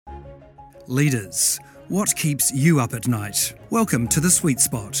Leaders. What keeps you up at night? Welcome to The Sweet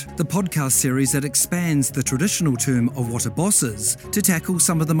Spot, the podcast series that expands the traditional term of what a boss is to tackle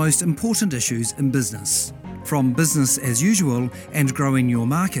some of the most important issues in business. From business as usual and growing your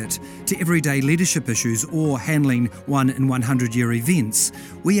market to everyday leadership issues or handling 1-in-100-year events,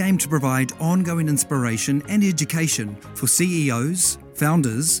 we aim to provide ongoing inspiration and education for CEOs,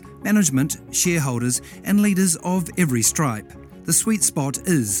 founders, management, shareholders, and leaders of every stripe. The Sweet Spot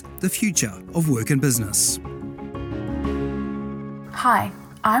is the future of work and business. Hi,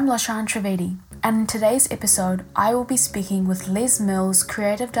 I'm Lashan Trivedi, and in today's episode, I will be speaking with Les Mills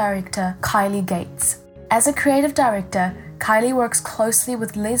Creative Director Kylie Gates. As a creative director, Kylie works closely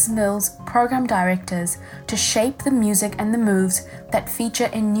with Les Mills program directors to shape the music and the moves that feature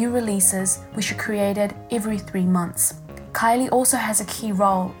in new releases which are created every 3 months. Kylie also has a key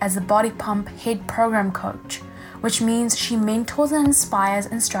role as the Body Pump head program coach, which means she mentors and inspires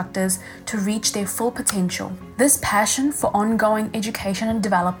instructors to reach their full potential. This passion for ongoing education and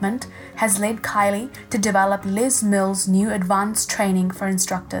development has led Kylie to develop Les Mills' new advanced training for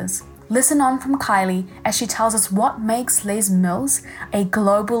instructors. Listen on from Kylie as she tells us what makes Les Mills a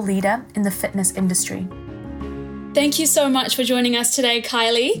global leader in the fitness industry. Thank you so much for joining us today,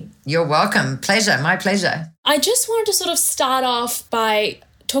 Kylie. You're welcome. Pleasure. My pleasure. I just wanted to sort of start off by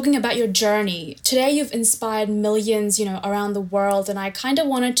talking about your journey. Today you've inspired millions, around the world, and I kind of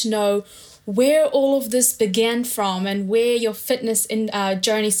wanted to know where all of this began from and where your fitness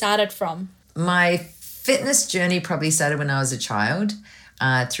journey started from. My fitness journey probably started when I was a child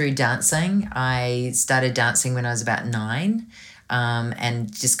through dancing. I started dancing when I was about 9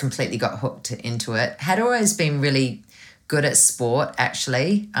 and just completely got hooked into it. Had always been really good at sport,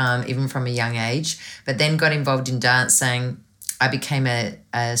 actually, even from a young age, but then got involved in dancing. I became a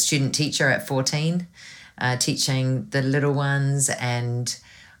student teacher at 14, teaching the little ones, and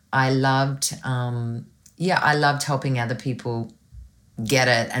I loved helping other people get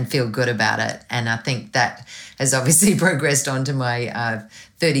it and feel good about it. And I think that has obviously progressed on to my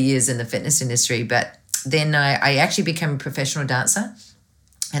 30 years in the fitness industry. But then I actually became a professional dancer,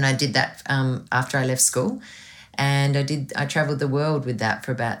 and I did that after I left school. And I traveled the world with that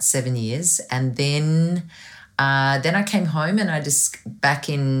for about 7 years. And then I came home and I just back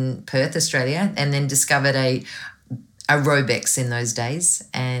in Perth, Australia, and then discovered aerobics in those days.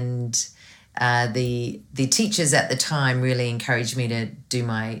 And the teachers at the time really encouraged me to do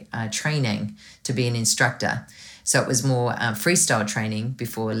my training to be an instructor. So it was more freestyle training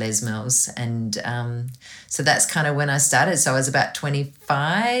before Les Mills. And so that's kind of when I started. So I was about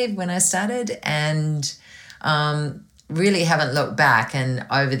 25 when I started, and really haven't looked back. And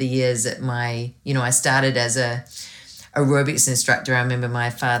over the years I started as a aerobics instructor. I remember my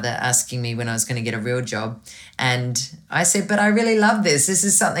father asking me when I was going to get a real job, and I said, but I really love this. This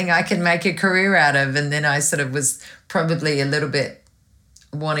is something I can make a career out of. And then I sort of was probably a little bit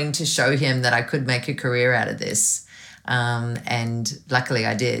wanting to show him that I could make a career out of this. And luckily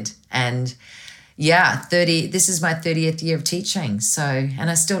I did. And this is my 30th year of teaching. And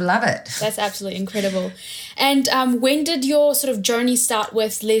I still love it. That's absolutely incredible. And when did your sort of journey start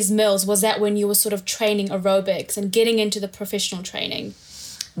with Les Mills? Was that when you were sort of training aerobics and getting into the professional training?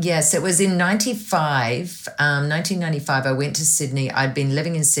 Yes, it was in 1995. I went to Sydney. I'd been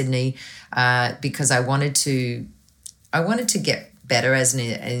living in Sydney because I wanted to get better as an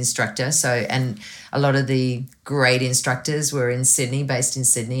instructor. And a lot of the great instructors were based in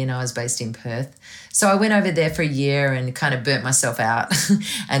Sydney, and I was based in Perth. So I went over there for a year and kind of burnt myself out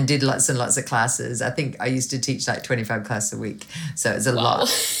and did lots and lots of classes. I think I used to teach like 25 classes a week. So it was a lot.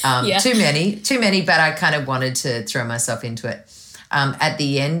 Too many, but I kind of wanted to throw myself into it. At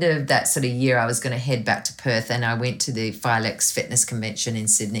the end of that sort of year, I was going to head back to Perth, and I went to the Philex Fitness Convention in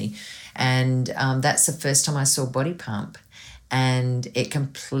Sydney. And that's the first time I saw Body Pump. And it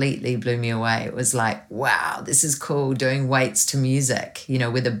completely blew me away. It was like, wow, this is cool, doing weights to music,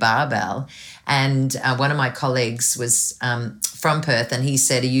 with a barbell. And one of my colleagues was from Perth, and he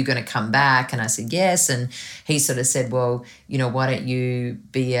said, are you going to come back? And I said, yes. And he sort of said, well, why don't you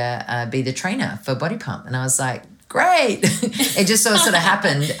be the trainer for Body Pump? And I was like, great. It just sort of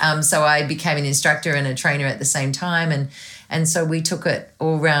happened. So I became an instructor and a trainer at the same time. And so we took it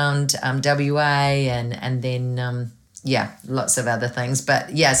all around WA and then... lots of other things. But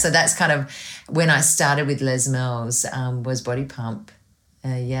so that's kind of when I started with Les Mills, was Body Pump.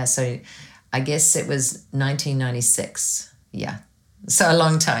 So I guess it was 1996. Yeah. So a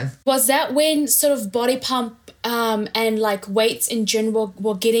long time. Was that when sort of Body Pump and like weights in general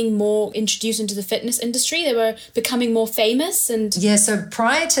were getting more introduced into the fitness industry? They were becoming more famous? And so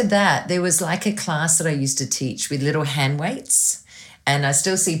prior to that, there was like a class that I used to teach with little hand weights. And I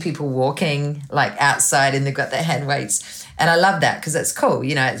still see people walking like outside and they've got their hand weights. And I love that because it's cool,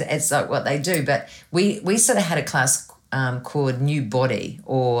 it's like what they do. But we sort of had a class called New Body,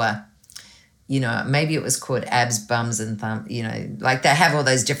 or maybe it was called Abs, Bums and Thumb, like they have all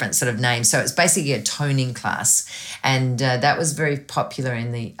those different sort of names. So it's basically a toning class. And that was very popular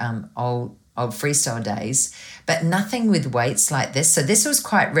in the old freestyle days, but nothing with weights like this. So this was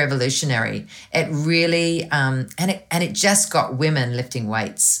quite revolutionary. It really, and it just got women lifting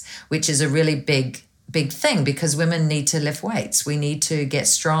weights, which is a really big thing because women need to lift weights. We need to get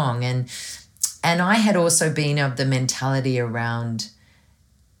strong. And I had also been of the mentality around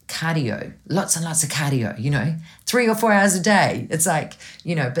cardio, lots and lots of cardio, 3 or 4 hours a day. It's like,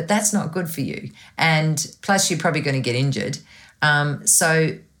 but that's not good for you. And plus you're probably going to get injured.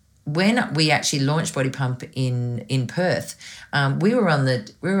 So when we actually launched Body Pump in Perth, we were on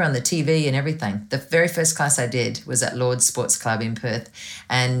the TV and everything. The very first class I did was at Lord's Sports Club in Perth,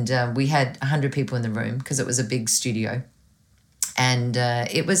 and we had 100 people in the room because it was a big studio. And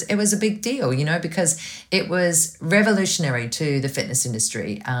it was a big deal, because it was revolutionary to the fitness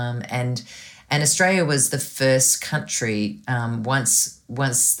industry. And Australia was the first country once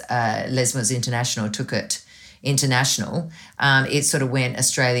Les Mills International took it international. It sort of went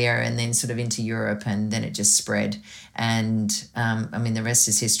Australia and then sort of into Europe, and then it just spread. And the rest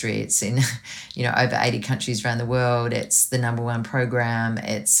is history. It's in over 80 countries around the world. It's the #1 program.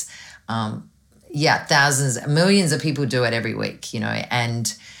 It's thousands, millions of people do it every week,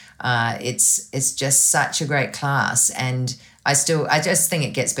 and it's just such a great class. And I just think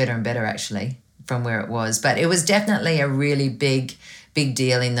it gets better and better actually from where it was. But it was definitely a really big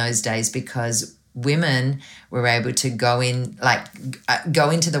deal in those days because women were able to go into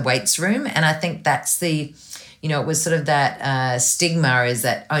the weights room. And I think that's the, it was sort of that stigma is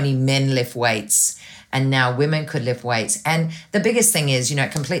that only men lift weights, and now women could lift weights. And the biggest thing is,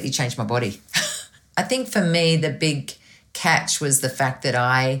 it completely changed my body. I think for me, the big catch was the fact that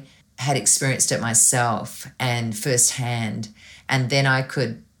I had experienced it myself and firsthand, and then I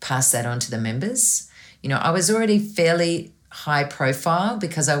could pass that on to the members. I was already fairly high profile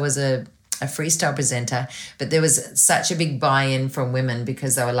because I was a freestyle presenter, but there was such a big buy-in from women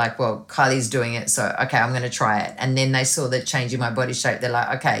because they were like, well, Kylie's doing it, so okay, I'm going to try it. And then they saw the change in my body shape. They're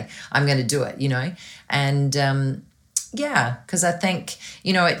like, okay, I'm going to do it, And because I think,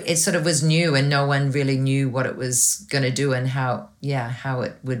 it sort of was new and no one really knew what it was going to do and how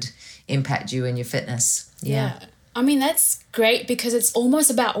it would impact you and your fitness. Yeah. I mean, that's great because it's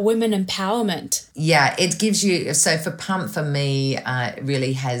almost about women empowerment. Yeah, it gives you, so for Pump, for me, it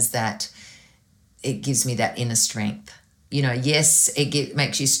really has that, it gives me that inner strength. Yes, it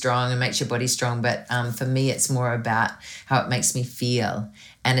makes you strong and makes your body strong, but for me, it's more about how it makes me feel.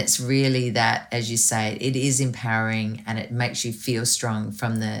 And it's really that, as you say, it is empowering and it makes you feel strong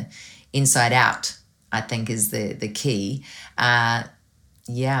from the inside out, I think is the key. But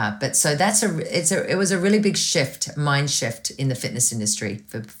so it was a really big mind shift in the fitness industry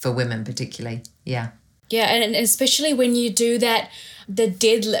for women particularly. Yeah. Yeah, and especially when you do that, the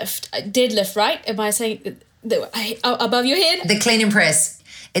deadlift, right? Am I saying above your head? The clean and press.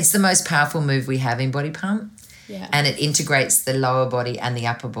 It's the most powerful move we have in Body Pump. Yeah. And it integrates the lower body and the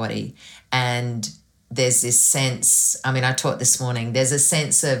upper body. And there's this sense, I taught this morning, there's a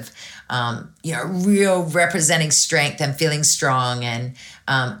sense of, real representing strength and feeling strong. And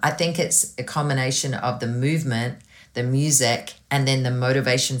I think it's a combination of the movement, the music, and then the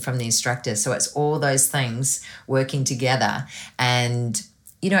motivation from the instructor. So it's all those things working together. And,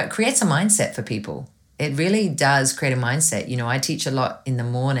 it creates a mindset for people. It really does create a mindset. I teach a lot in the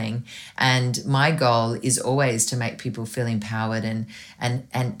morning, and my goal is always to make people feel empowered and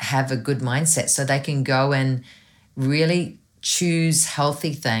have a good mindset so they can go and really choose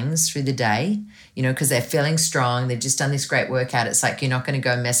healthy things through the day, because they're feeling strong. They've just done this great workout. It's like you're not going to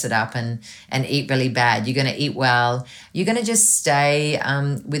go mess it up and eat really bad. You're going to eat well. You're going to just stay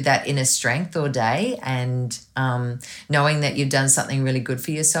with that inner strength all day, and knowing that you've done something really good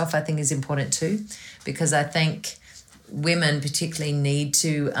for yourself, I think is important too. Because I think women particularly need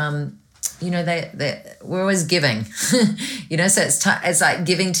to, we're always giving, so it's like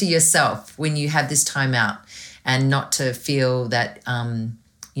giving to yourself when you have this time out, and not to feel that,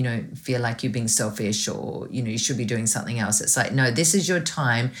 feel like you're being selfish or, you should be doing something else. It's like, no, this is your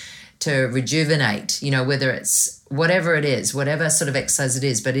time to rejuvenate, whether it's whatever it is, whatever sort of exercise it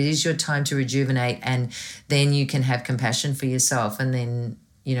is, but it is your time to rejuvenate, and then you can have compassion for yourself, and then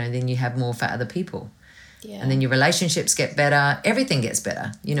then you have more for other people. Yeah. And then your relationships get better. Everything gets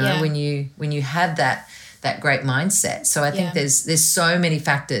better, when you have that great mindset. So I think there's so many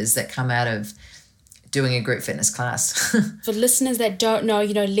factors that come out of doing a group fitness class. For listeners that don't know,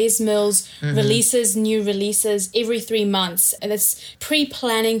 Les Mills releases new releases every 3 months. And it's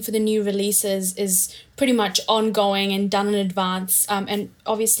pre-planning for the new releases is pretty much ongoing and done in advance. And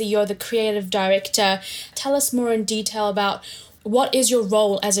obviously you're the creative director. Tell us more in detail about what is your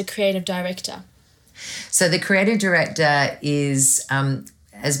role as a creative director? So the creative director is,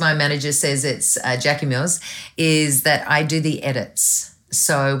 as my manager says, it's Jackie Mills, is that I do the edits.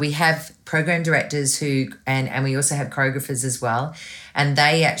 So we have program directors who, and we also have choreographers as well. And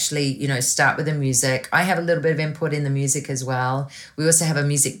they actually, start with the music. I have a little bit of input in the music as well. We also have a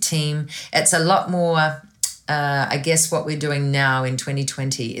music team. It's a lot more, I guess what we're doing now in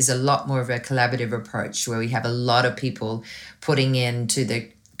 2020 is a lot more of a collaborative approach where we have a lot of people putting into the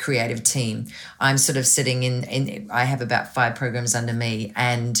creative team. I'm sort of sitting in I have about 5 programs under me,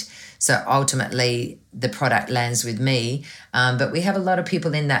 and so ultimately the product lands with me, but we have a lot of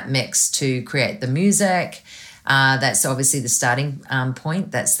people in that mix to create the music. That's obviously the starting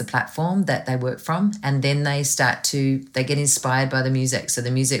point. That's the platform that they work from, and then they get inspired by the music. So the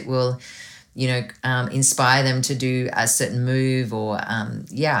music will inspire them to do a certain move, or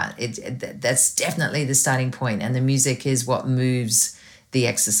that's definitely the starting point, and the music is what moves the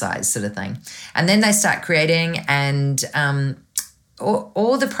exercise sort of thing. And then they start creating, and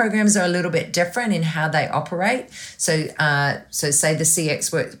all the programs are a little bit different in how they operate. So say the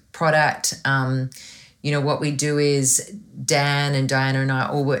CX work product, what we do is Dan and Diana and I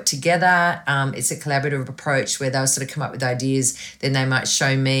all work together. It's a collaborative approach where they'll sort of come up with ideas, then they might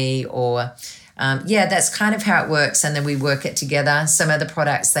show me, or that's kind of how it works. And then we work it together. Some other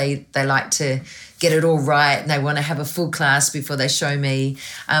products, they like to get it all right and they want to have a full class before they show me.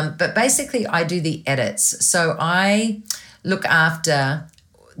 But basically I do the edits. So I look after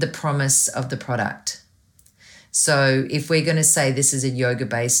the promise of the product. So if we're going to say this is a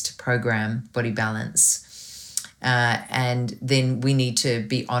yoga-based program, Body Balance, and then we need to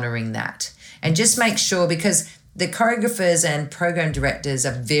be honoring that. And just make sure, because the choreographers and program directors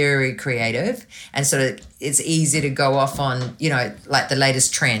are very creative, and sort of it's easy to go off on, like the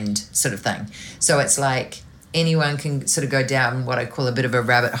latest trend sort of thing. So it's like anyone can sort of go down what I call a bit of a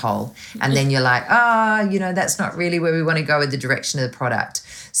rabbit hole. And then you're like, that's not really where we want to go with the direction of the product.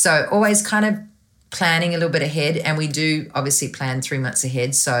 So always kind of planning a little bit ahead, and we do obviously plan 3 months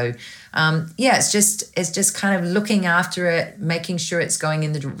ahead. So it's just kind of looking after it, making sure it's going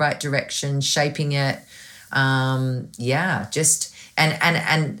in the right direction, shaping it. And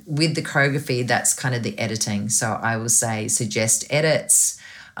with the choreography, that's kind of the editing. So I will suggest edits.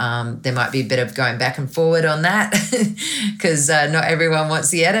 There might be a bit of going back and forward on that because not everyone wants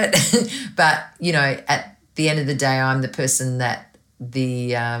the edit. But, at the end of the day, I'm the person that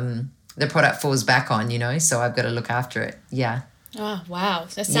the product falls back on, so I've got to look after it. Yeah. Oh, wow.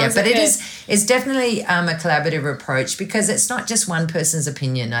 That sounds but it's definitely a collaborative approach, because it's not just one person's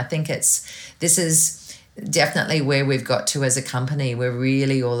opinion. I think this is definitely where we've got to as a company. We're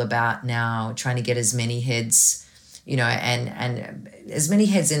really all about now trying to get as many heads, and as many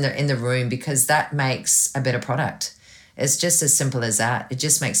heads in the room, because that makes a better product. It's just as simple as that. It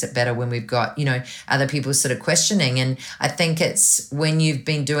just makes it better when we've got, other people sort of questioning. And I think it's when you've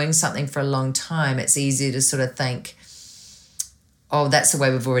been doing something for a long time, it's easy to sort of think, oh, that's the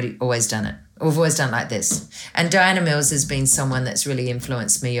way we've always done it. We've always done it like this. And Diana Mills has been someone that's really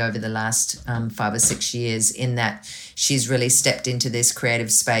influenced me over the last 5 or 6 years, in that she's really stepped into this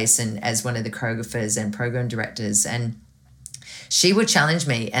creative space and as one of the choreographers and program directors. And she would challenge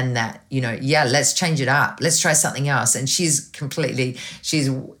me and that, let's change it up. Let's try something else. And she's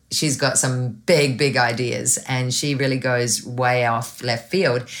got some big ideas, and she really goes way off left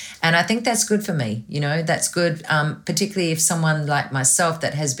field. And I think that's good for me. That's good, particularly if someone like myself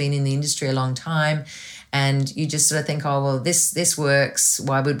that has been in the industry a long time, and you just sort of think, oh, well, this works.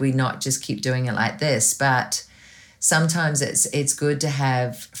 Why would we not just keep doing it like this? But sometimes it's good to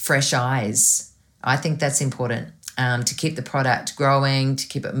have fresh eyes. I think that's important. To keep the product growing, to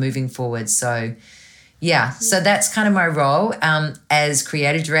keep it moving forward. So, so that's kind of my role as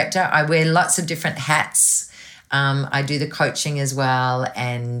creative director. I wear lots of different hats. I do the coaching as well,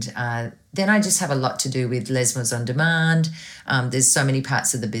 and then I just have a lot to do with Les Mills On Demand. There's so many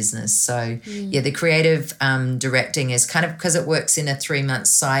parts of the business. So, the creative directing is kind of, because it works in a 3-month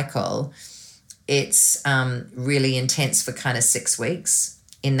cycle, it's really intense for kind of 6 weeks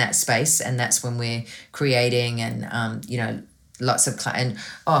in that space, and that's when we're creating and lots of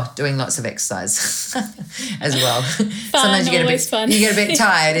doing lots of exercise as well. Sometimes you get a bit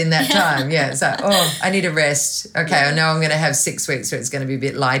tired in that time. Yeah, it's like, I need a rest. Okay, I know I'm going to have 6 weeks where it's going to be a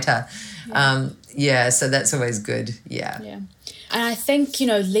bit lighter. So that's always good. Yeah. And I think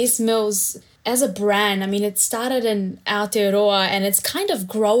Les Mills as a brand, I mean, it started in Aotearoa and it's kind of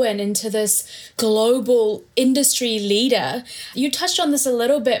grown into this global industry leader. You touched on this a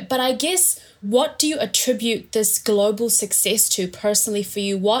little bit, but I guess what do you attribute this global success to personally for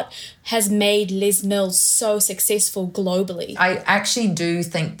you? What has made Les Mills so successful globally? I actually do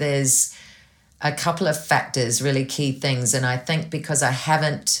think there's a couple of factors, really key things. And I think because I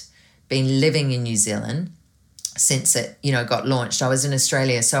haven't been living in New Zealand since it, got launched, I was in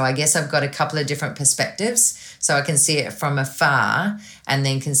Australia. So I guess I've got a couple of different perspectives. So I can see it from afar and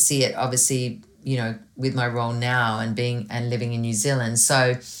then can see it obviously, with my role now and living in New Zealand.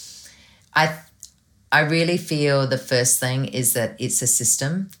 So I really feel the first thing is that it's a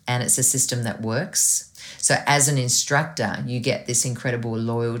system and it's a system that works. So as an instructor, you get this incredible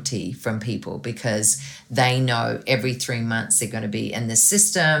loyalty from people because they know every 3 months they're going to be in the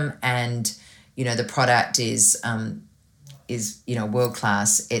system and, the product is world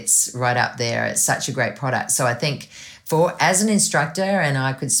class. It's right up there. It's such a great product. So I think as an instructor, and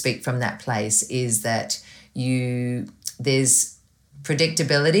I could speak from that place, is that there's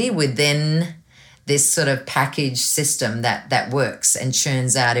predictability within this sort of package system that works and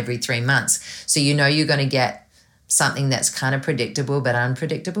churns out every 3 months. So you're going to get something that's kind of predictable but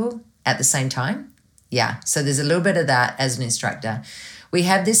unpredictable at the same time. Yeah, so there's a little bit of that as an instructor. We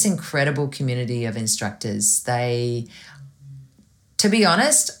have this incredible community of instructors. To be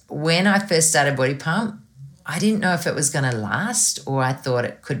honest, when I first started Body Pump, I didn't know if it was going to last or I thought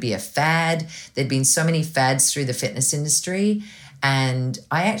it could be a fad. There'd been so many fads through the fitness industry and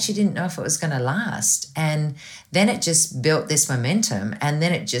I actually didn't know if it was going to last. And then it just built this momentum and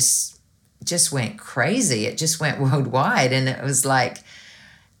then it just went crazy. It just went worldwide and it was like,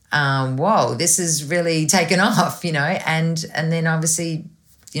 whoa, this is really taken off, and then obviously,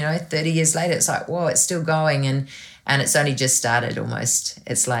 30 years later, it's like, whoa, it's still going and it's only just started almost.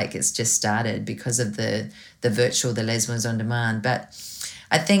 It's like it's just started because of the virtual, the Les Mills on demand. But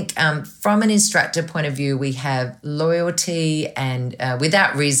I think from an instructor point of view, we have loyalty and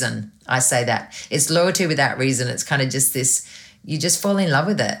without reason, I say that. It's loyalty without reason. It's kind of just this, you just fall in love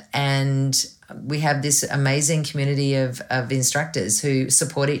with it. And we have this amazing community of instructors who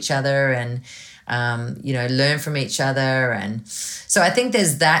support each other and, learn from each other. And so I think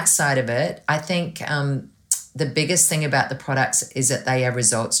there's that side of it. I think the biggest thing about the products is that they are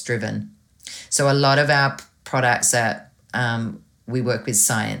results driven. So a lot of our products are, we work with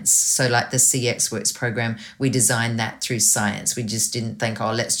science. So like the CX Works program, we designed that through science. We just didn't think,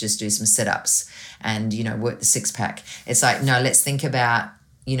 let's just do some sit-ups and, work the six pack. It's like, no, let's think about,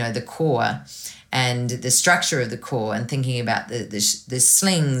 the core and the structure of the core and thinking about the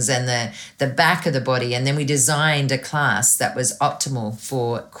slings and the back of the body. And then we designed a class that was optimal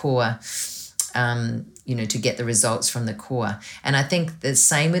for core, to get the results from the core. And I think the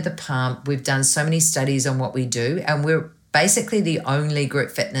same with the pump. We've done so many studies on what we do, and we're basically the only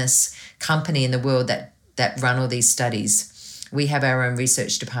group fitness company in the world that run all these studies. We have our own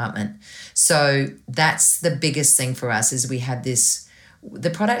research department. So that's the biggest thing for us is we have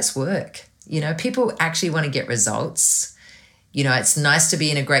the products work. People actually want to get results. It's nice to be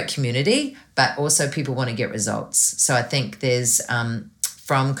in a great community, but also people want to get results. So I think there's,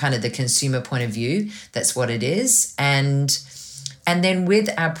 from kind of the consumer point of view, that's what it is. And then with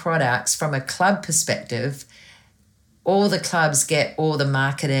our products, from a club perspective, all the clubs get all the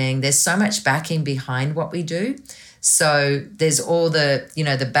marketing. There's so much backing behind what we do. So there's all the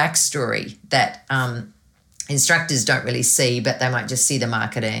backstory that instructors don't really see, but they might just see the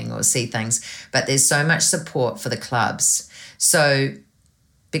marketing or see things. But there's so much support for the clubs. So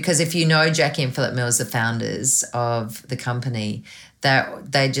because if Jackie and Philip Mills, the founders of the company,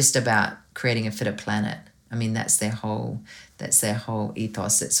 they're just about creating a fitter planet. I mean, that's their whole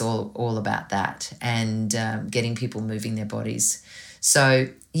ethos. It's all about that and getting people moving their bodies. So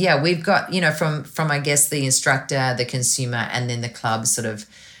yeah, we've got, from I guess the instructor, the consumer, and then the club sort of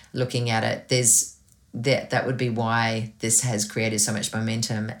looking at it, that would be why this has created so much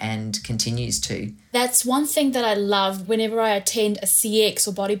momentum and continues to. That's one thing that I love whenever I attend a CX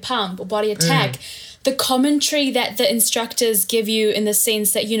or Body Pump or Body Attack. The commentary that the instructors give you in the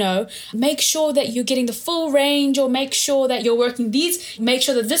sense that, make sure that you're getting the full range or make sure that you're working these, make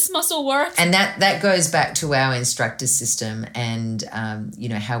sure that this muscle works. And that goes back to our instructor system and,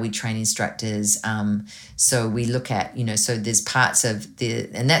 how we train instructors. So we look at, so there's parts of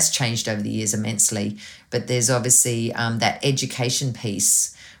and that's changed over the years immensely, but there's obviously that education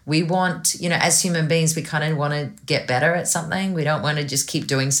piece we want, as human beings, we kind of want to get better at something. We don't want to just keep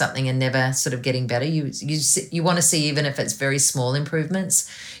doing something and never sort of getting better. You want to see, even if it's very small improvements.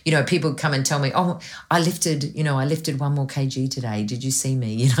 People come and tell me, oh, I lifted 1 more kg today. Did you see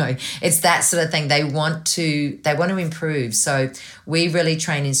me? It's that sort of thing. They want to improve. So we really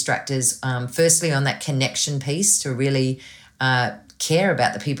train instructors, firstly on that connection piece, to really care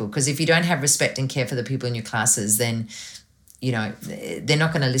about the people. Because if you don't have respect and care for the people in your classes, then they're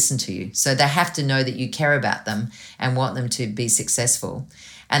not going to listen to you. So they have to know that you care about them and want them to be successful.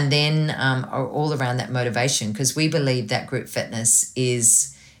 And then are all around that motivation, because we believe that group fitness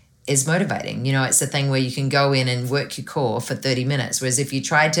is motivating. It's the thing where you can go in and work your core for 30 minutes. Whereas if you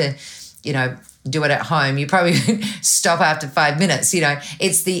tried to, do it at home, you probably stop after 5 minutes.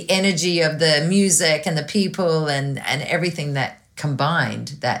 It's the energy of the music and the people and everything that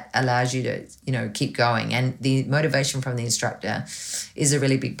combined that allows you to, keep going. And the motivation from the instructor is a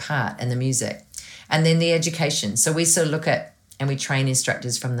really big part, and the music. And then the education. So we sort of look at, and we train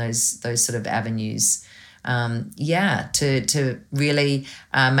instructors from those sort of avenues, to really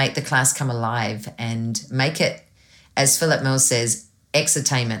make the class come alive and make it, as Philip Mills says,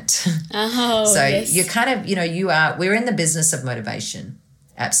 excitement. Oh, so yes. you're kind of, we're in the business of motivation.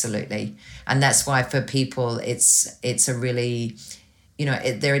 Absolutely. And that's why for people, it's a really,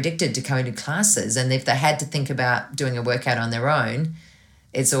 they're addicted to going to classes. And if they had to think about doing a workout on their own,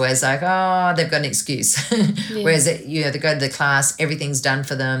 it's always like, oh, they've got an excuse. Yeah. Whereas, they go to the class, everything's done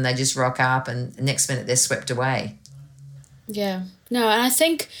for them. They just rock up and the next minute they're swept away. Yeah. No, and I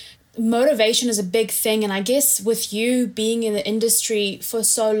think motivation is a big thing. And I guess with you being in the industry for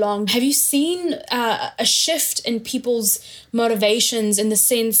so long, have you seen a shift in people's motivations, in the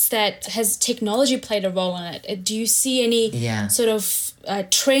sense that has technology played a role in it? Do you see any sort of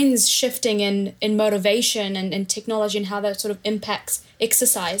trends shifting in motivation and technology, and how that sort of impacts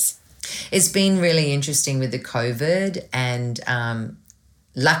exercise? It's been really interesting with the COVID, and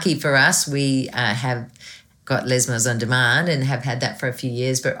lucky for us, we have got Les Mills on Demand and have had that for a few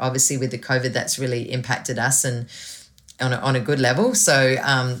years. But obviously with the COVID, that's really impacted us and on a good level. So,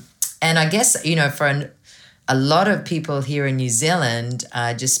 and I guess, for a lot of people here in New Zealand,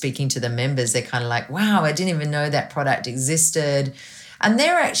 just speaking to the members, they're kind of like, wow, I didn't even know that product existed. And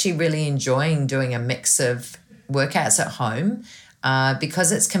they're actually really enjoying doing a mix of workouts at home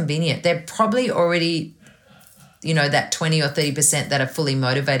because it's convenient. They're probably already, that 20 or 30% that are fully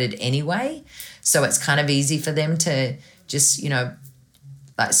motivated anyway. So it's kind of easy for them to just,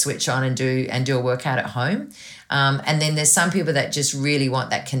 like switch on and do a workout at home. And then there's some people that just really want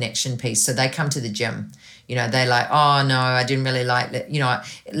that connection piece. So they come to the gym. They're like, oh, no, I didn't really like it.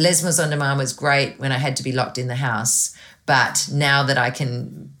 Les Mills on Demand was great when I had to be locked in the house. But now that I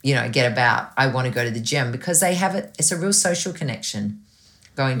can, get about, I want to go to the gym, because they have it. It's a real social connection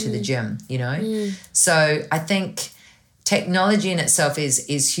going to the gym, So I think technology in itself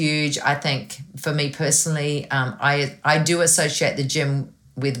is huge. I think for me personally, I do associate the gym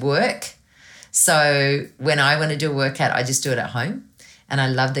with work. So when I want to do a workout, I just do it at home, and I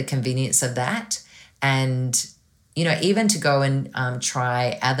love the convenience of that. And, even to go and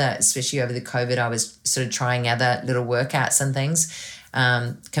try other, especially over the COVID, I was sort of trying other little workouts and things,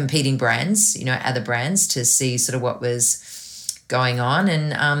 competing brands, other brands, to see sort of what was going on.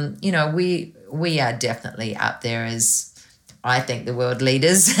 And, we are definitely up there as, I think, the world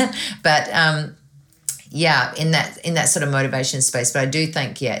leaders, but in that sort of motivation space. But I do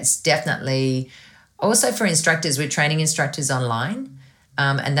think, it's definitely also for instructors. We're training instructors online,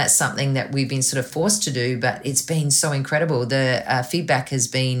 and that's something that we've been sort of forced to do, but it's been so incredible. The feedback has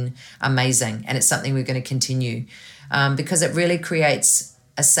been amazing, and it's something we're going to continue because it really creates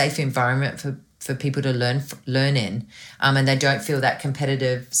a safe environment for people to learn in, and they don't feel that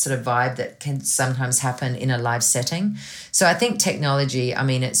competitive sort of vibe that can sometimes happen in a live setting. So I think technology,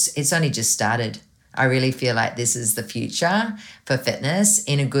 it's only just started. I really feel like this is the future for fitness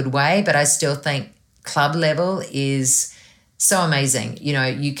in a good way, but I still think club level is so amazing.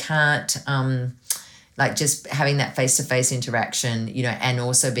 You can't like just having that face-to-face interaction, and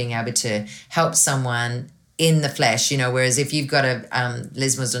also being able to help someone in the flesh, whereas if you've got a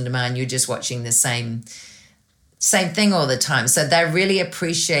Les Mills on Demand, you're just watching the same thing all the time. So they're really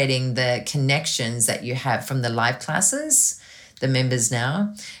appreciating the connections that you have from the live classes, the members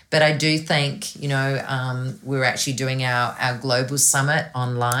now. But I do think, we're actually doing our global summit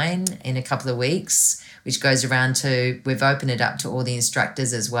online in a couple of weeks, which goes around to, we've opened it up to all the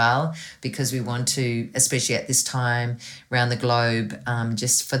instructors as well, because we want to, especially at this time around the globe,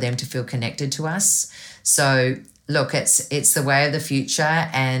 just for them to feel connected to us. So look, it's the way of the future,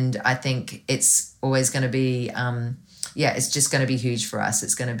 and I think it's always going to be it's just going to be huge for us.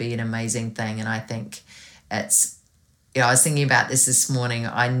 It's going to be an amazing thing. And I think it's, I was thinking about this morning.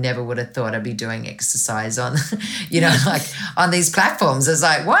 I never would have thought I'd be doing exercise on, like on these platforms. It's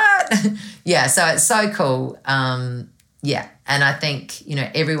like, what? Yeah, so it's so cool. And I think,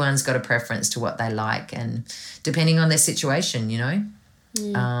 everyone's got a preference to what they like, and depending on their situation,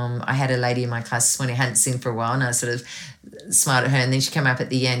 I had a lady in my class this morning I hadn't seen for a while, and I sort of smiled at her, and then she came up at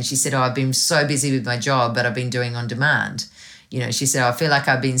the end. She said, I've been so busy with my job, but I've been doing on demand. She said, I feel like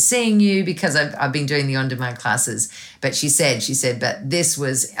I've been seeing you because I've been doing the on-demand classes. But she said, but this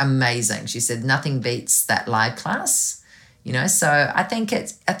was amazing. She said, nothing beats that live class, So I think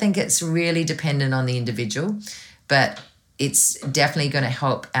it's really dependent on the individual, but it's definitely going to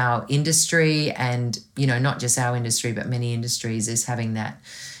help our industry, and, not just our industry, but many industries, is having that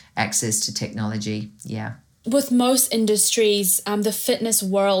access to technology. Yeah. With most industries, the fitness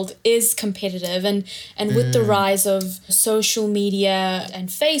world is competitive, and with the rise of social media and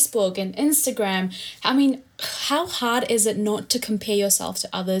Facebook and Instagram, I mean, how hard is it not to compare yourself to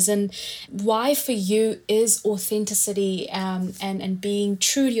others? And why for you is authenticity and being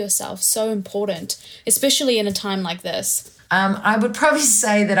true to yourself so important, especially in a time like this? I would probably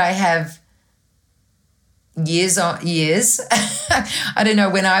say that I have years. I don't know,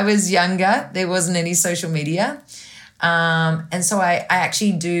 when I was younger, there wasn't any social media. And so I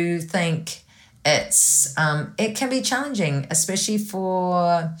actually do think it can be challenging, especially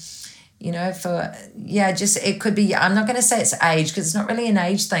for, it could be, I'm not going to say it's age, because it's not really an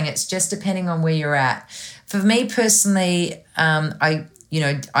age thing. It's just depending on where you're at. For me personally, I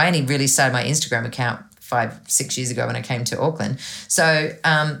only really started my Instagram account 5-6 years ago when I came to Auckland. So,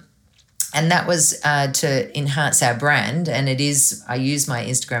 and that was to enhance our brand. And I use my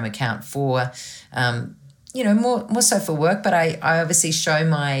Instagram account for, more so for work, but I obviously show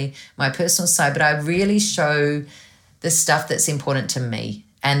my personal side, but I really show the stuff that's important to me.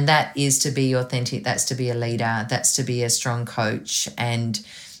 And that is to be authentic. That's to be a leader. That's to be a strong coach. And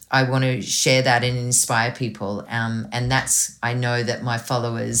I want to share that and inspire people. And I know that my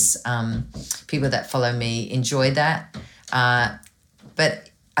followers, people that follow me, enjoy that. But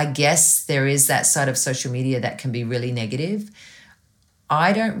I guess there is that side of social media that can be really negative.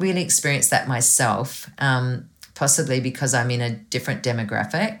 I don't really experience that myself, possibly because I'm in a different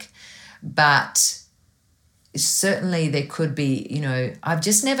demographic. But certainly there could be, I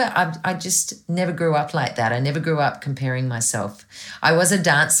just never grew up like that. I never grew up comparing myself. I was a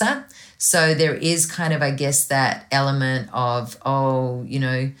dancer, so there is kind of, I guess, that element of,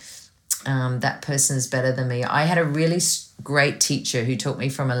 that person is better than me. I had a really great teacher who taught me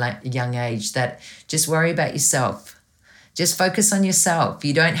from a young age that just worry about yourself. Just focus on yourself.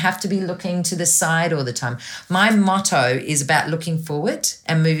 You don't have to be looking to the side all the time. My motto is about looking forward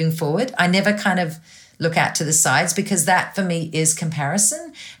and moving forward. I never kind of look out to the sides, because that for me is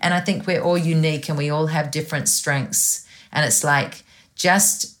comparison. And I think we're all unique and we all have different strengths. And it's like,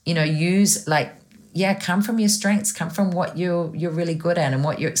 just, come from your strengths, come from what you're really good at and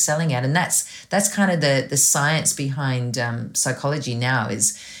what you're excelling at. And that's kind of the science behind psychology now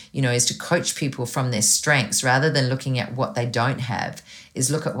is to coach people from their strengths rather than looking at what they don't have, is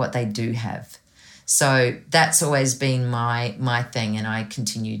look at what they do have. So that's always been my thing, and I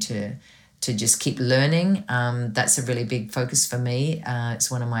continue to just keep learning. That's a really big focus for me.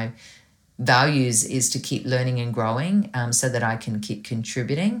 It's one of my values, is to keep learning and growing, so that I can keep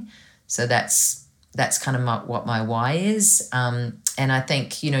contributing. So that's kind of what my why is. And I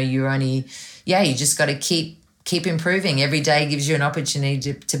think, you just got to keep improving. Every day gives you an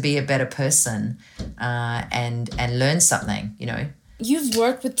opportunity to be a better person, and learn something, You've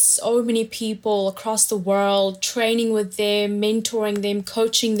worked with so many people across the world, training with them, mentoring them,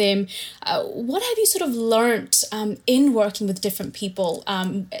 coaching them. What have you sort of learnt in working with different people,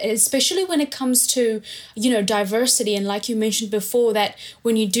 especially when it comes to, diversity? And like you mentioned before, that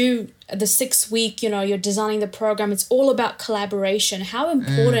when you do the 6-week, you're designing the program, it's all about collaboration. How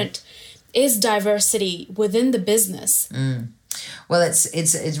important is diversity within the business? Well,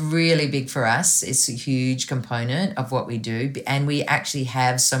 it's really big for us. It's a huge component of what we do, and we actually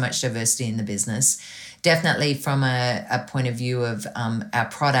have so much diversity in the business. Definitely from a point of view of our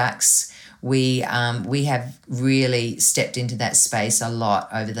products, we have really stepped into that space a lot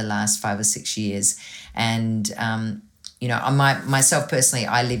over the last 5 or 6 years. And myself personally,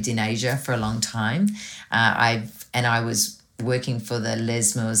 I lived in Asia for a long time. I was working for the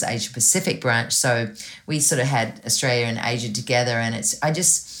Les Mills Asia Pacific branch. So we sort of had Australia and Asia together, and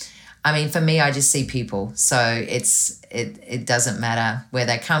for me, I just see people. So it doesn't matter where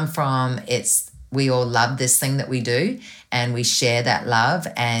they come from. We all love this thing that we do, and we share that love,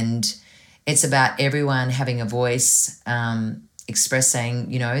 and it's about everyone having a voice, expressing,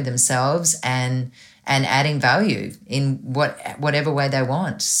 themselves and adding value in whatever way they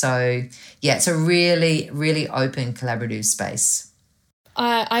want. So, yeah, it's a really, really open, collaborative space.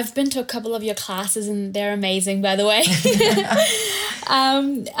 I've been to a couple of your classes and they're amazing, by the way.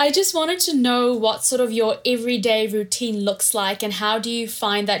 I just wanted to know what sort of your everyday routine looks like and how do you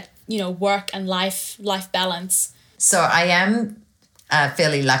find that, work and life balance? So I am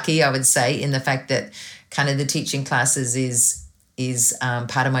fairly lucky, I would say, in the fact that kind of the teaching classes is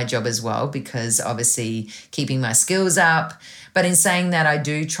part of my job as well, because obviously keeping my skills up. But in saying that, I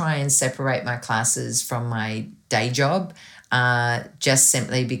do try and separate my classes from my day job, just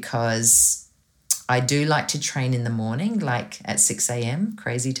simply because I do like to train in the morning, like at 6 a.m,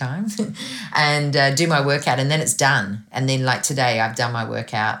 crazy time, and do my workout, and then it's done. And then like today, I've done my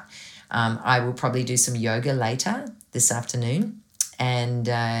workout. I will probably do some yoga later this afternoon, and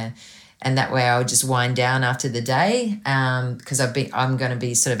that way I'll just wind down after the day, because I'm going to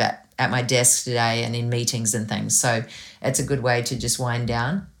be sort of at my desk today and in meetings and things. So it's a good way to just wind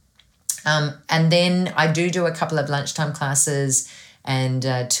down. And then I do a couple of lunchtime classes and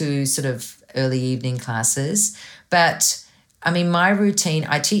 2 sort of early evening classes. But I mean, my routine,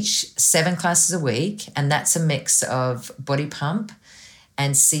 I teach 7 classes a week, and that's a mix of Body Pump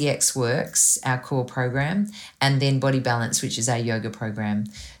and CX Works, our core program, and then Body Balance, which is our yoga program.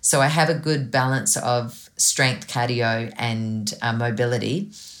 So I have a good balance of strength, cardio, and mobility.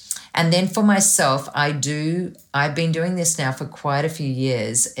 And then for myself, I've been doing this now for quite a few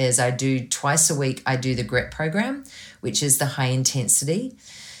years, is I do twice a week, I do the GRET program, which is the high intensity.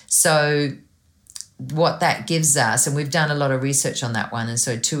 So what that gives us, and we've done a lot of research on that one, and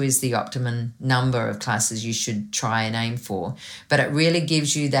so 2 is the optimum number of classes you should try and aim for. But it really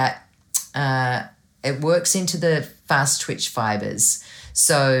gives you that, it works into the fast twitch fibers.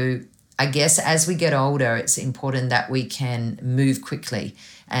 So I guess as we get older, it's important that we can move quickly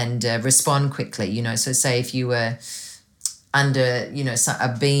and respond quickly, So say if you were under,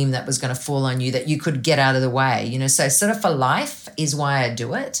 a beam that was going to fall on you, that you could get out of the way, So sort of for life is why I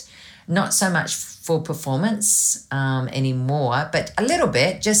do it. Not so much for performance anymore, but a little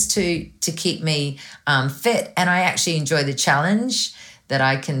bit just to keep me fit. And I actually enjoy the challenge that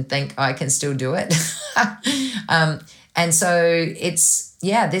I can think I can still do it. And so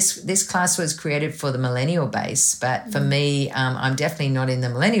this class was created for the millennial base, but for me, I'm definitely not in the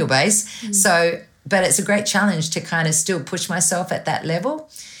millennial base. So, but it's a great challenge to kind of still push myself at that level.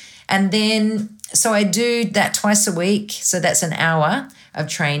 And then, so I do that twice a week. So that's an hour of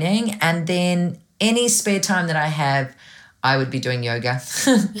training. And then any spare time that I have, I would be doing yoga.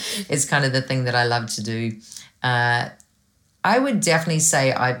 It's kind of the thing that I love to do. I would definitely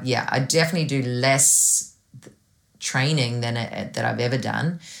say I definitely do less training than that I've ever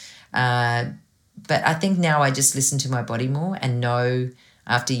done. But I think now I just listen to my body more and know,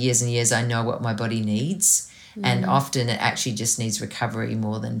 after years and years, I know what my body needs. And often it actually just needs recovery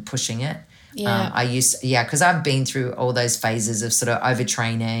more than pushing it. Yeah. Because I've been through all those phases of sort of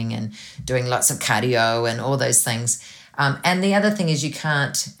overtraining and doing lots of cardio and all those things. And the other thing is you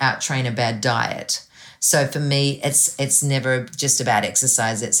can't out-train a bad diet. So for me, it's never just about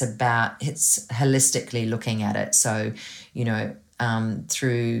exercise. It's holistically looking at it. So, and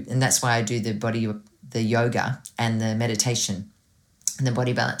that's why I do the yoga and the meditation and the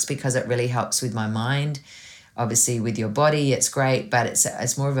body balance, because it really helps with my mind. Obviously with your body, it's great, but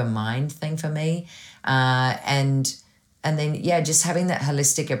it's more of a mind thing for me. And then, just having that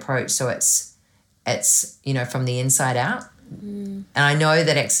holistic approach. So it's from the inside out. And I know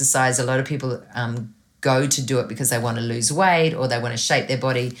that exercise, a lot of people go to do it because they want to lose weight or they want to shape their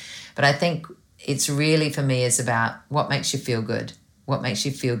body. But I think it's really, for me, is about what makes you feel good. What makes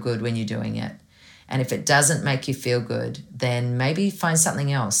you feel good when you're doing it. And if it doesn't make you feel good, then maybe find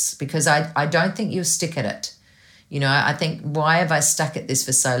something else, because I don't think you'll stick at it. I think, why have I stuck at this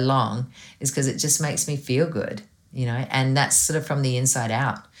for so long is because it just makes me feel good, and that's sort of from the inside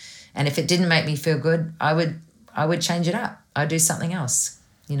out. And if it didn't make me feel good, I would change it up. I'd do something else,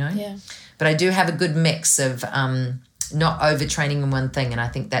 Yeah. But I do have a good mix of not overtraining in one thing, and I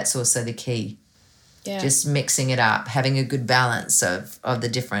think that's also the key. Yeah. Just mixing it up, having a good balance of the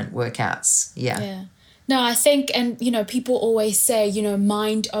different workouts. Yeah. No, I think, and, people always say,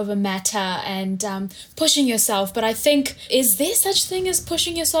 mind over matter and pushing yourself. But I think, is there such thing as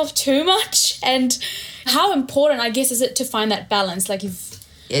pushing yourself too much? And how important, I guess, is it to find that balance?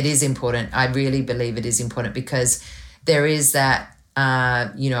 It is important. I really believe it is important, because there is that,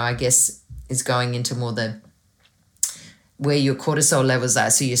 I guess, is going into more where your cortisol levels are,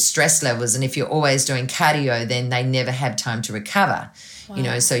 so your stress levels. And if you're always doing cardio, then they never have time to recover.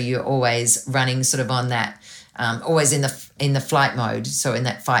 Wow. So you're always running sort of on that, always in the flight mode, so in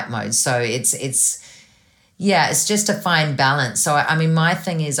that fight mode. So it's just a fine balance. So I mean, my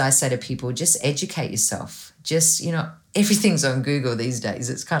thing is, I say to people, just educate yourself. Just, everything's on Google these days.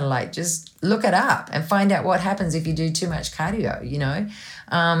 It's kind of like, just look it up and find out what happens if you do too much cardio,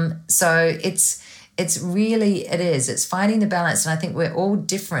 So it's finding the balance. And I think we're all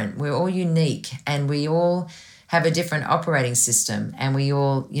different. We're all unique, and we all have a different operating system, and we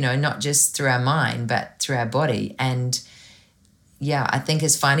all, not just through our mind, but through our body. And I think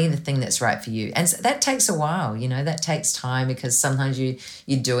it's finding the thing that's right for you. And that takes a while, that takes time, because sometimes you're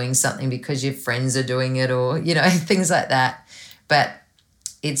doing something because your friends are doing it, or, things like that. But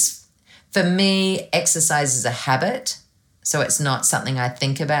for me, exercise is a habit. So it's not something I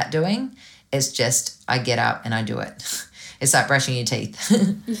think about doing. It's just I get up and I do it. It's like brushing your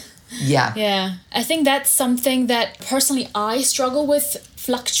teeth. Yeah. Yeah. I think that's something that personally I struggle with,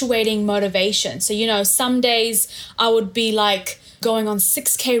 fluctuating motivation. So, some days I would be like going on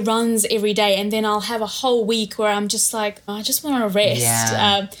 6K runs every day, and then I'll have a whole week where I'm just like, I just want to rest.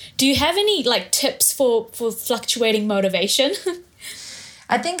 Yeah. Do you have any tips for fluctuating motivation?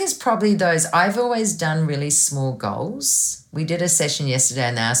 I think it's probably those. I've always done really small goals. We did a session yesterday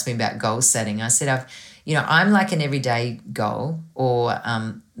and they asked me about goal setting. I said, I'm like an everyday goal, or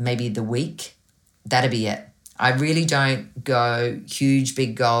maybe the week. That'd be it. I really don't go huge,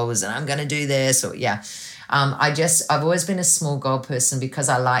 big goals and I'm going to do this or I've always been a small goal person, because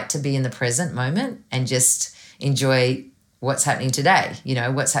I like to be in the present moment and just enjoy what's happening today,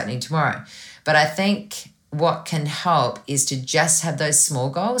 what's happening tomorrow. But I think what can help is to just have those small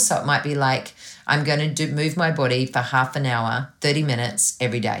goals. So it might be like, I'm going to move my body for half an hour, 30 minutes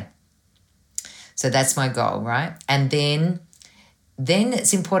every day. So that's my goal, right? And then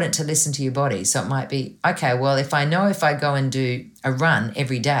it's important to listen to your body. So it might be, okay, well, if I go and do a run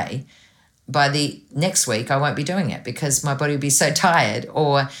every day, by the next week I won't be doing it because my body will be so tired,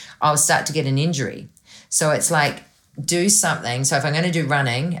 or I'll start to get an injury. So it's like, do something. So if I'm going to do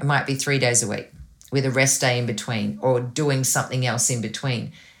running, it might be 3 days a week with a rest day in between, or doing something else in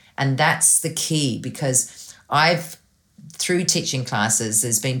between. And that's the key, because through teaching classes,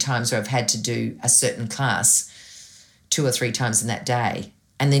 there's been times where I've had to do a certain class 2 or 3 times in that day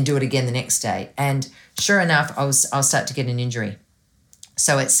and then do it again the next day. And sure enough, I'll start to get an injury.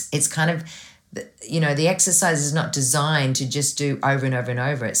 So it's kind of, the exercise is not designed to just do over and over and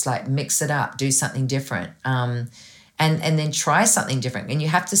over. It's like, mix it up, do something different, and then try something different. And you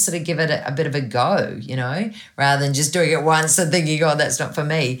have to sort of give it a bit of a go, rather than just doing it once and thinking, oh, that's not for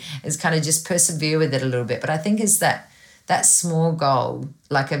me. It's kind of just persevere with it a little bit. But I think it's that small goal,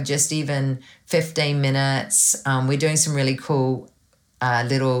 like of just even 15 minutes. We're doing some really cool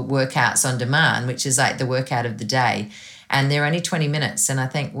little workouts on demand, which is like the workout of the day. And they're only 20 minutes. And I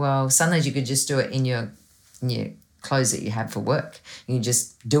think, well, sometimes you could just do it in your clothes that you have for work. You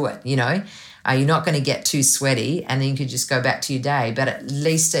just do it, You're not going to get too sweaty, and then you could just go back to your day. But at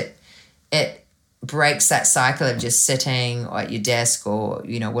least it breaks that cycle of just sitting at your desk or,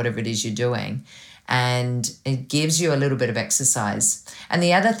 whatever it is you're doing. And it gives you a little bit of exercise. And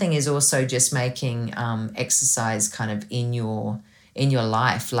the other thing is also just making exercise kind of in your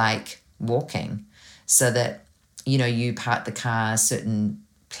life, like walking, so that, you park the car a certain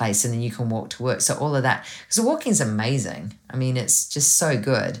place and then you can walk to work. So all of that, because walking is amazing. I mean, it's just so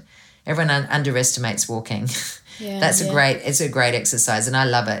good. Everyone underestimates walking. Yeah, it's a great exercise, and I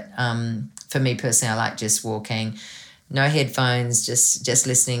love it. For me personally, I like just walking, no headphones, just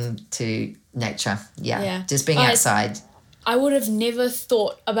listening to nature. Yeah. Just being outside. I would have never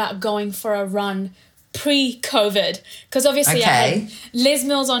thought about going for a run pre-COVID, because obviously I had Les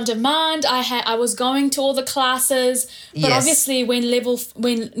Mills on demand. I was going to all the classes, but obviously when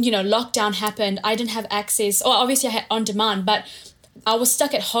lockdown happened, I didn't have access. Or obviously I had on demand, but I was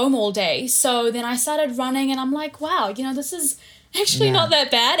stuck at home all day. So then I started running, and I'm like, wow, this is actually not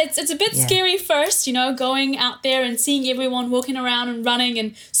that bad. It's a bit scary first, going out there and seeing everyone walking around and running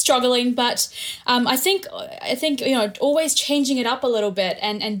and struggling. But I think always changing it up a little bit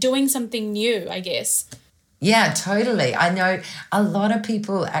and doing something new, I guess. Yeah, totally. I know a lot of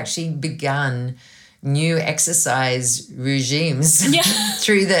people actually begun new exercise regimes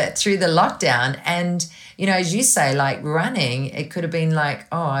through the lockdown. And, as you say, like running, it could have been like,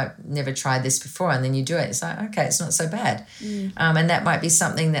 oh, I've never tried this before. And then you do it. It's like, okay, it's not so bad. And that might be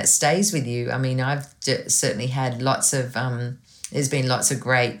something that stays with you. I mean, I've certainly had there's been lots of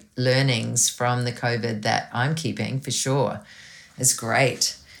great learnings from the COVID that I'm keeping, for sure. It's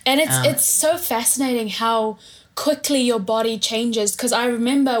great. And it's so fascinating how quickly your body changes. Because I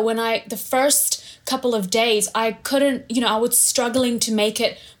remember the first couple of days, I couldn't, I was struggling to make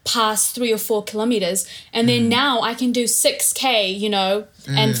it past 3 or 4 kilometers. And then now I can do 6K,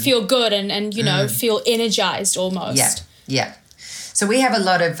 and feel good and feel energized almost. Yeah, yeah. So we have a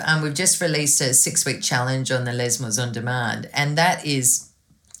lot of, we've just released a 6-week challenge on the Les Mills On Demand. And that is,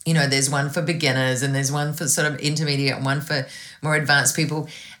 there's one for beginners and there's one for sort of intermediate and one for more advanced people.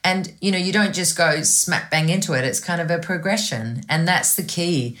 And, you don't just go smack bang into it. It's kind of a progression. And that's the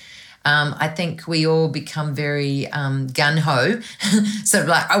key. I think we all become very gung-ho, sort of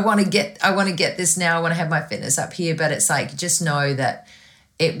like, I want to get this now. I want to have my fitness up here. But it's like, just know that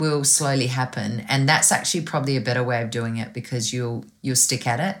it will slowly happen. And that's actually probably a better way of doing it, because you'll stick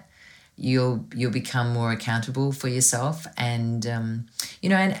at it. You'll become more accountable for yourself. And,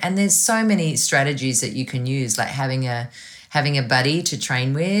 and there's so many strategies that you can use, like having a buddy to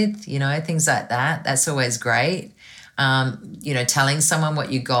train with, things like that. That's always great. Telling someone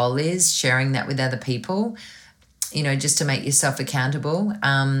what your goal is, sharing that with other people, just to make yourself accountable.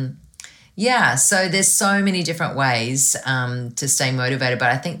 So there's so many different ways to stay motivated, but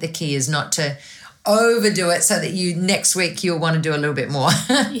I think the key is not to overdo it so that next week you'll want to do a little bit more.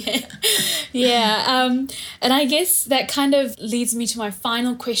 And I guess that kind of leads me to my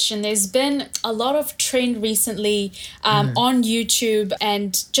final question. There's been a lot of trend recently on YouTube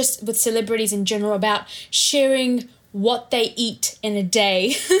and just with celebrities in general about sharing what they eat in a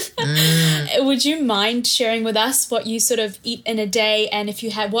day. Would you mind sharing with us what you sort of eat in a day, and if you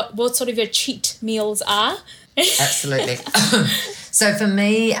have what sort of your cheat meals are? Absolutely. So for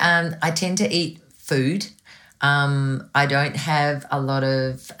me, I tend to eat food. I don't have a lot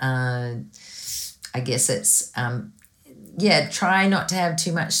of, I guess it's, try not to have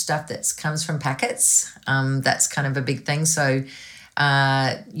too much stuff that comes from packets. That's kind of a big thing. So,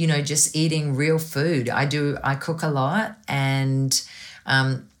 just eating real food. I cook a lot, and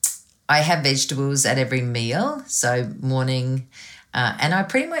I have vegetables at every meal. So morning, and I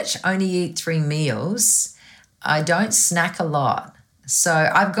pretty much only eat 3 meals. I don't snack a lot. So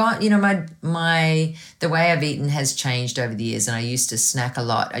I've got, the way I've eaten has changed over the years, and I used to snack a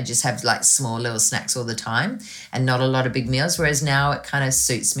lot. I just have like small little snacks all the time and not a lot of big meals, whereas now it kind of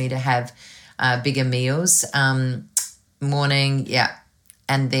suits me to have bigger meals. Morning,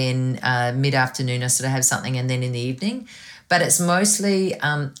 and then mid-afternoon I sort of have something, and then in the evening. But it's mostly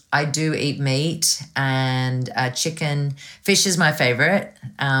I do eat meat and chicken. Fish is my favorite.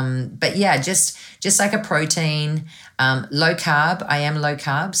 But just like a protein, low carb. I am low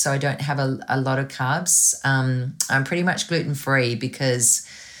carb, so I don't have a lot of carbs. I'm pretty much gluten-free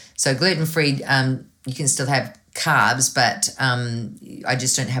gluten-free, you can still have carbs, but I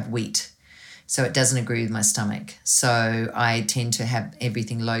just don't have wheat. So it doesn't agree with my stomach. So I tend to have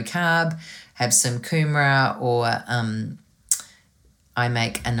everything low carb, have some kumara, or I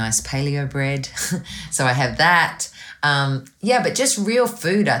make a nice paleo bread. So I have that. But just real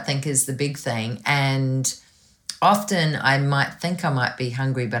food, I think, is the big thing. And often I might think I might be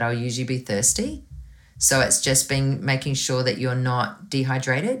hungry, but I'll usually be thirsty. So it's just making sure that you're not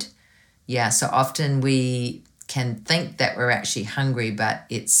dehydrated. Yeah, so often we can think that we're actually hungry, but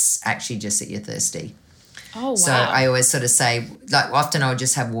it's actually just that you're thirsty. Oh, wow. So I always sort of say, like, often I'll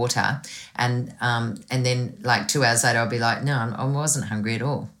just have water, and then like 2 hours later I'll be like, no, I wasn't hungry at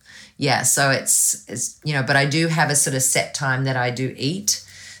all. Yeah, so it's but I do have a sort of set time that I do eat.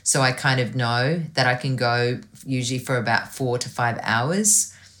 So I kind of know that I can go usually for about 4 to 5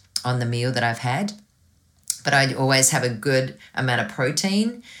 hours on the meal that I've had. But I always have a good amount of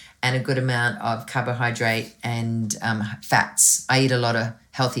protein and a good amount of carbohydrate and fats. I eat a lot of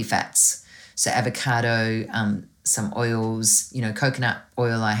healthy fats. So avocado, some oils, coconut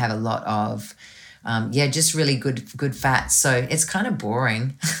oil I have a lot of. Just really good fats. So it's kind of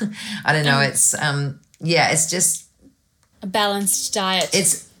boring. I don't know. It's, it's just a balanced diet.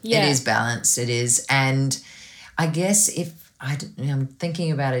 It is balanced. It is. And I guess if I'm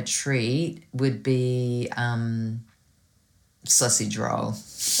thinking about a treat would be sausage roll.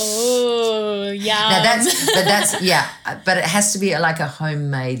 Oh, yeah. But it has to be like a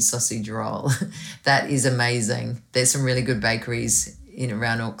homemade sausage roll. That is amazing. There's some really good bakeries in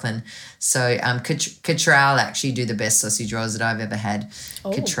around Auckland. So Cattrall actually do the best sausage rolls that I've ever had. Oh.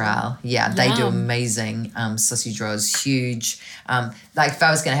 Cattrall. Yeah, they do amazing sausage rolls, huge. Like if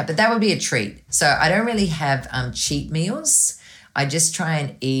I was going to have, but that would be a treat. So I don't really have cheat meals. I just try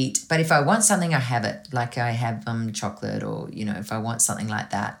and eat, but if I want something, I have it. Like I have chocolate, or, if I want something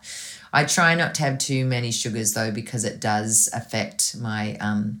like that. I try not to have too many sugars though, because it does affect my,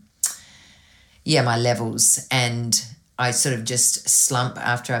 my levels, and I sort of just slump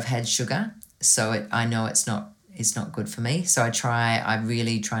after I've had sugar. So I know it's is not good for me. So I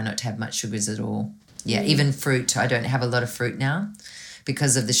really try not to have much sugars at all. Yeah, even fruit. I don't have a lot of fruit now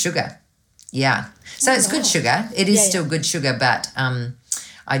because of the sugar. Yeah. So it's good sugar. It is still good sugar, but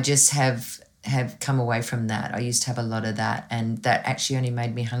I just have come away from that. I used to have a lot of that, and that actually only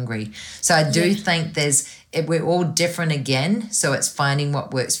made me hungry. So I do think we're all different again. So it's finding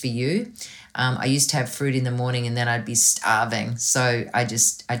what works for you. I used to have fruit in the morning and then I'd be starving. So I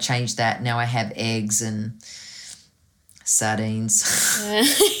changed that. Now I have eggs and sardines.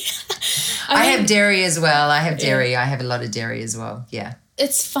 I have dairy as well. I have dairy. I have a lot of dairy as well. Yeah.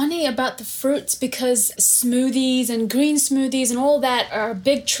 It's funny about the fruits because smoothies and green smoothies and all that are a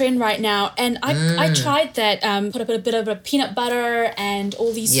big trend right now. And I tried that, put a bit of a peanut butter and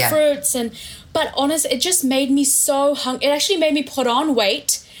all these fruits. But honestly, it just made me so hungry. It actually made me put on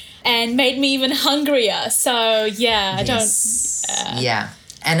weight and made me even hungrier. So, yeah, I don't... Yeah.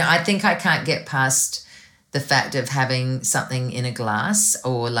 And I think I can't get past the fact of having something in a glass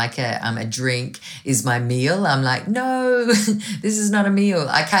or like a drink is my meal. I'm like, no, this is not a meal.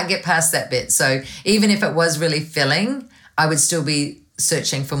 I can't get past that bit. So even if it was really filling, I would still be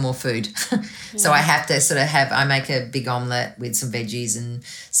searching for more food. So I have to sort of I make a big omelette with some veggies and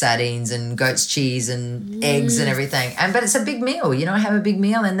sardines and goat's cheese and eggs and everything. But it's a big meal, I have a big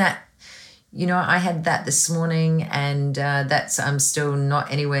meal, and that, I had that this morning, and I'm still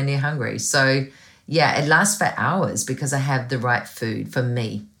not anywhere near hungry. So yeah, it lasts for hours because I have the right food for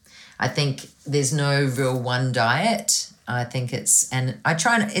me. I think there's no real one diet. I think it's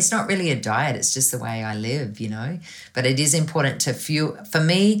not really a diet. It's just the way I live, but it is important to fuel. For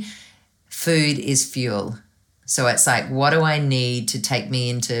me, food is fuel. So it's like, what do I need to take me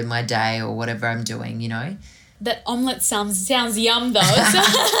into my day or whatever I'm doing, That omelette sounds yum though. So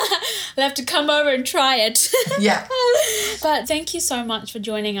I'll have to come over and try it. Yeah. But thank you so much for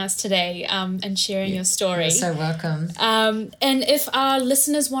joining us today and sharing your story. You're so welcome. And if our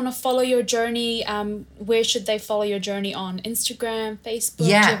listeners want to follow your journey, where should they follow your journey on? Instagram, Facebook?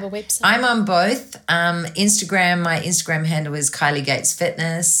 Yeah. Do you have a website? I'm on both. Instagram, my Instagram handle is Kylie Gates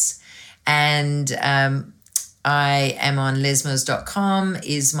Fitness. And I am on lesmills.com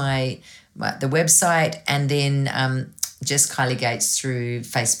is the website, and then just Kylie Gates through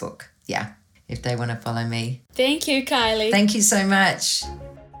Facebook. Yeah, if they want to follow me. Thank you, Kylie. Thank you so much.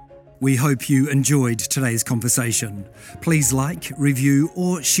 We hope you enjoyed today's conversation. Please like, review,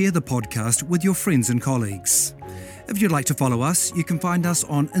 or share the podcast with your friends and colleagues. If you'd like to follow us, you can find us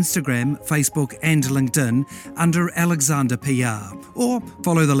on Instagram, Facebook, and LinkedIn under Alexander PR, or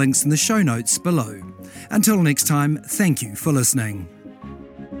follow the links in the show notes below. Until next time, thank you for listening.